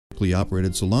electrically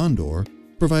operated salon door,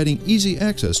 providing easy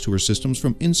access to her systems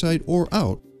from inside or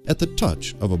out at the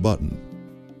touch of a button.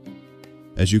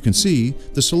 As you can see,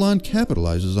 the salon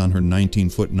capitalizes on her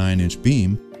 19-foot 9-inch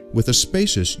beam with a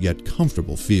spacious yet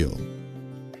comfortable feel.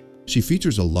 She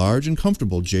features a large and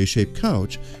comfortable J-shaped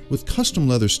couch with custom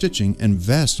leather stitching and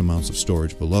vast amounts of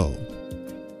storage below.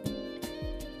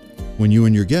 When you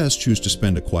and your guests choose to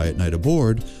spend a quiet night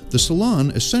aboard, the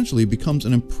salon essentially becomes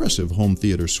an impressive home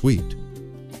theater suite.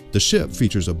 The ship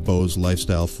features a Bose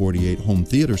Lifestyle 48 home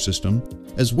theater system,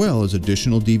 as well as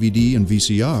additional DVD and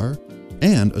VCR,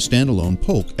 and a standalone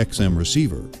Polk XM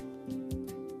receiver.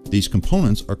 These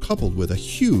components are coupled with a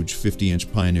huge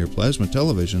 50-inch Pioneer plasma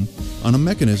television on a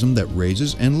mechanism that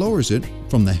raises and lowers it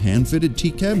from the hand-fitted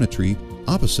T-cabinetry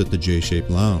opposite the J-shaped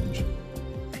lounge.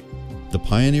 The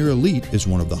Pioneer Elite is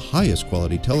one of the highest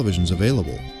quality televisions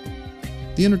available.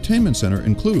 The entertainment center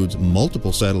includes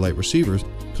multiple satellite receivers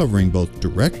covering both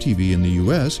DirecTV in the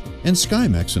US and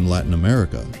SkyMax in Latin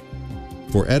America.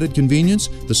 For added convenience,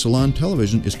 the salon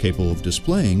television is capable of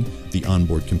displaying the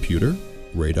onboard computer,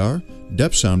 radar,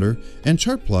 depth sounder, and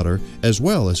chart plotter, as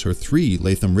well as her 3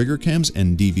 Latham rigger cams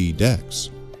and DV decks.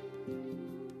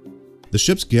 The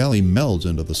ship's galley melds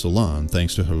into the salon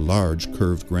thanks to her large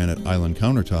curved granite island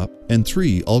countertop and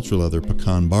 3 ultra-leather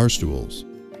pecan bar stools.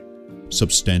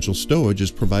 Substantial stowage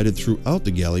is provided throughout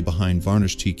the galley behind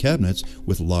varnished T cabinets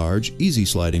with large,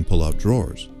 easy-sliding pull-out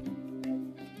drawers.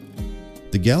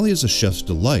 The galley is a chef's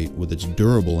delight with its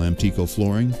durable Amtico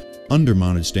flooring,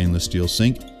 undermounted stainless steel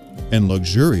sink, and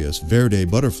luxurious Verde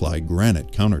Butterfly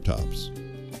granite countertops.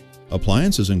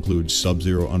 Appliances include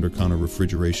sub-zero under-counter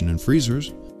refrigeration and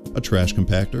freezers, a trash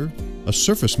compactor, a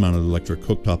surface-mounted electric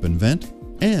cooktop and vent,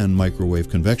 and microwave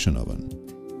convection oven.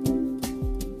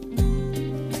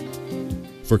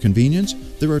 For convenience,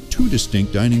 there are 2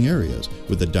 distinct dining areas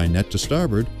with a dinette to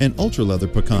starboard and ultra-leather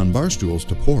pecan bar stools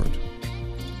to port.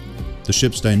 The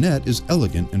ship's dinette is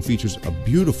elegant and features a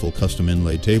beautiful custom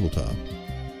inlaid tabletop.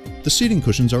 The seating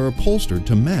cushions are upholstered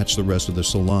to match the rest of the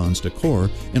salon's decor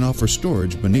and offer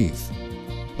storage beneath.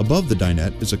 Above the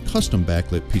dinette is a custom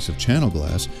backlit piece of channel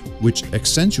glass which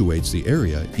accentuates the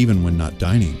area even when not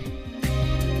dining.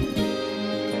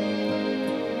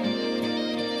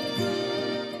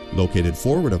 Located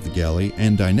forward of the galley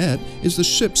and dinette is the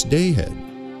ship's day head.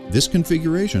 This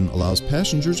configuration allows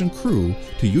passengers and crew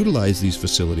to utilize these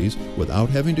facilities without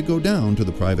having to go down to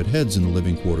the private heads in the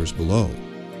living quarters below.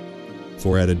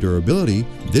 For added durability,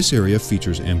 this area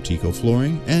features Amtico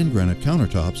flooring and granite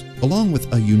countertops, along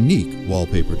with a unique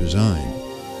wallpaper design.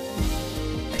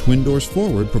 Twin doors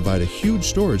forward provide a huge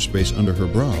storage space under her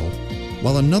brow,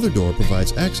 while another door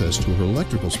provides access to her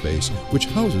electrical space, which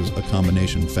houses a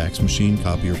combination fax machine,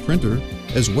 copier, printer,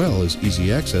 as well as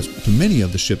easy access to many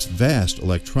of the ship's vast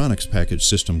electronics package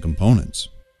system components.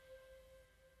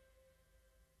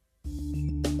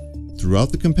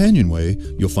 Throughout the companionway,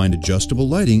 you'll find adjustable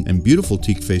lighting and beautiful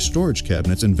teak-faced storage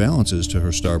cabinets and valances to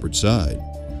her starboard side.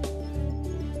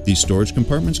 These storage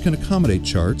compartments can accommodate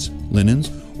charts,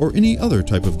 linens, or any other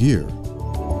type of gear.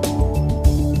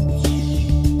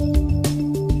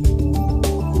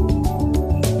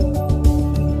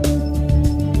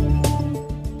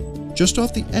 Just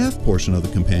off the aft portion of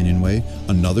the companionway,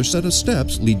 another set of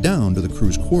steps lead down to the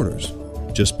crew's quarters.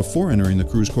 Just before entering the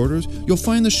crew's quarters, you'll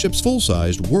find the ship's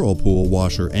full-sized Whirlpool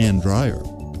washer and dryer.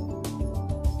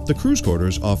 The crew's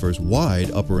quarters offers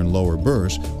wide upper and lower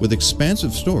berths with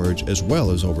expansive storage as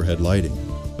well as overhead lighting.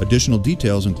 Additional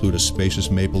details include a spacious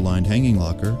maple-lined hanging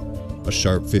locker, a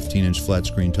sharp 15-inch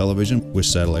flat-screen television with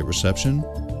satellite reception,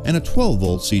 and a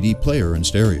 12-volt CD player and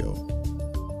stereo.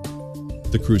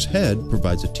 The crew's head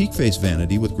provides a teak-faced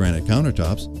vanity with granite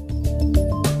countertops,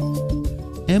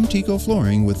 Amtico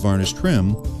flooring with varnished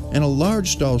trim, and a large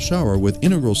stall shower with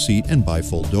integral seat and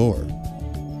bifold door.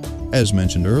 As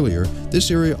mentioned earlier, this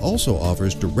area also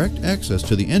offers direct access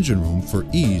to the engine room for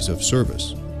ease of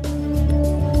service.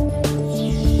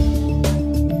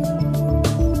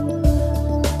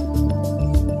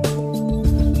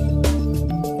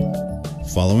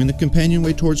 Following the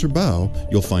companionway towards her bow,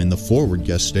 you'll find the forward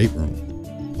guest stateroom.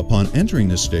 Upon entering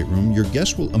this stateroom, your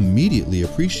guest will immediately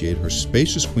appreciate her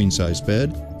spacious queen-size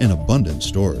bed and abundant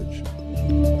storage.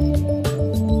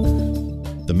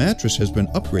 The mattress has been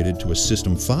upgraded to a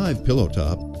System 5 pillow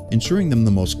top, ensuring them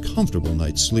the most comfortable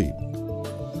night's sleep.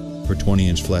 Her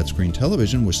 20-inch flat-screen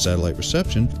television with satellite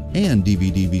reception and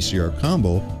DVD-VCR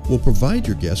combo will provide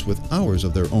your guests with hours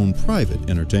of their own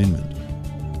private entertainment.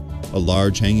 A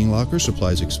large hanging locker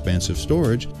supplies expansive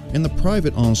storage, and the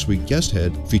private ensuite guest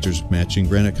head features matching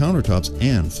granite countertops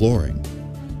and flooring.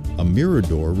 A mirror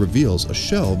door reveals a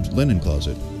shelved linen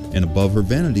closet, and above her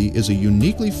vanity is a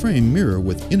uniquely framed mirror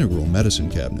with integral medicine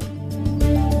cabinet.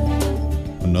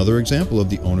 Another example of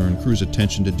the owner and crew's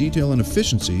attention to detail and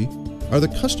efficiency are the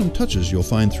custom touches you'll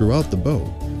find throughout the boat,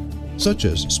 such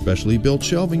as specially built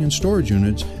shelving and storage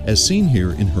units as seen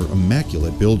here in her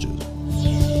immaculate bilges.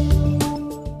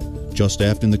 Just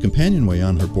aft in the companionway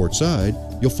on her port side,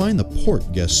 you'll find the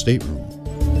port guest stateroom.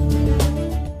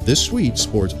 This suite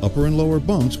sports upper and lower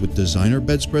bunks with designer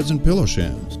bedspreads and pillow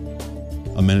shams.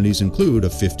 Amenities include a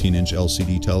 15-inch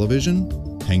LCD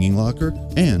television, hanging locker,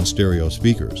 and stereo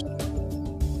speakers.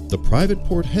 The private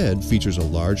port head features a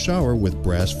large shower with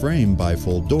brass frame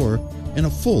bifold door and a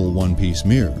full one-piece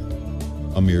mirror.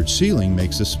 A mirrored ceiling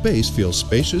makes the space feel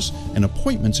spacious, and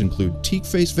appointments include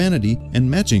teak-faced vanity and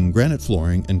matching granite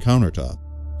flooring and countertop.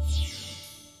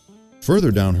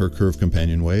 Further down her curved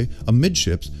companionway,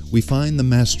 amidships, we find the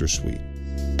master suite.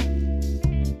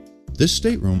 This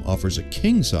stateroom offers a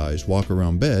king-size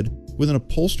walk-around bed with an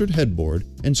upholstered headboard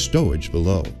and stowage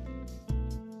below.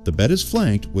 The bed is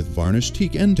flanked with varnished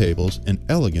teak end tables and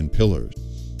elegant pillars.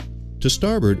 To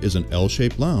starboard is an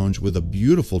L-shaped lounge with a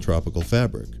beautiful tropical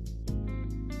fabric.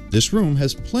 This room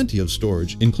has plenty of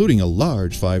storage, including a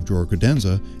large 5-drawer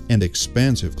credenza and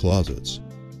expansive closets.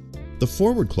 The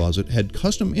forward closet had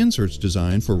custom inserts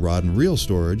designed for rod and reel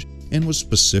storage and was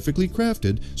specifically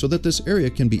crafted so that this area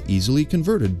can be easily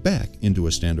converted back into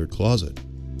a standard closet.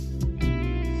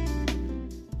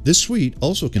 This suite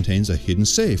also contains a hidden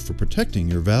safe for protecting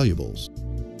your valuables.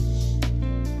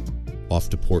 Off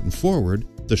to port and forward,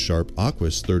 the Sharp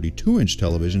Aquis 32-inch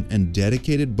television and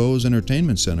dedicated Bose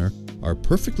Entertainment Center are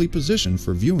perfectly positioned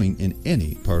for viewing in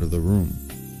any part of the room.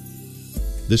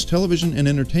 This television and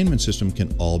entertainment system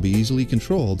can all be easily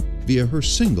controlled via her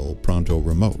single Pronto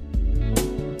remote.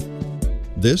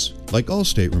 This, like all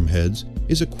stateroom heads,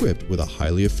 is equipped with a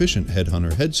highly efficient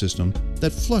Headhunter head system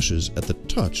that flushes at the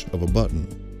touch of a button.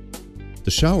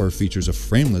 The shower features a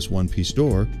frameless one-piece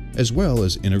door, as well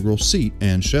as integral seat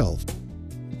and shelf.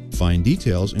 Fine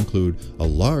details include a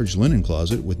large linen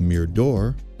closet with mirrored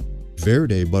door,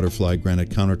 Verde butterfly granite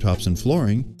countertops and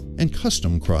flooring, and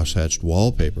custom crosshatched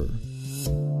wallpaper.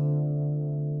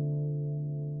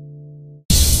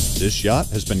 This yacht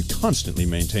has been constantly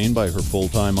maintained by her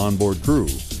full-time onboard crew.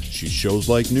 She shows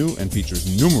like new and features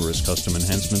numerous custom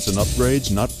enhancements and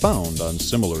upgrades not found on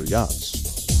similar yachts.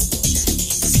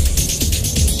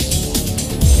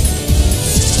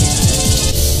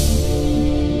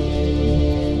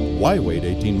 Why wait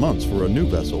 18 months for a new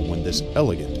vessel when this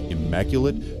elegant,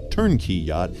 immaculate, turnkey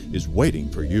yacht is waiting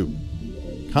for you?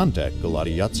 Contact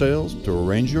Galati Yacht Sales to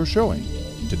arrange your showing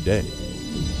today.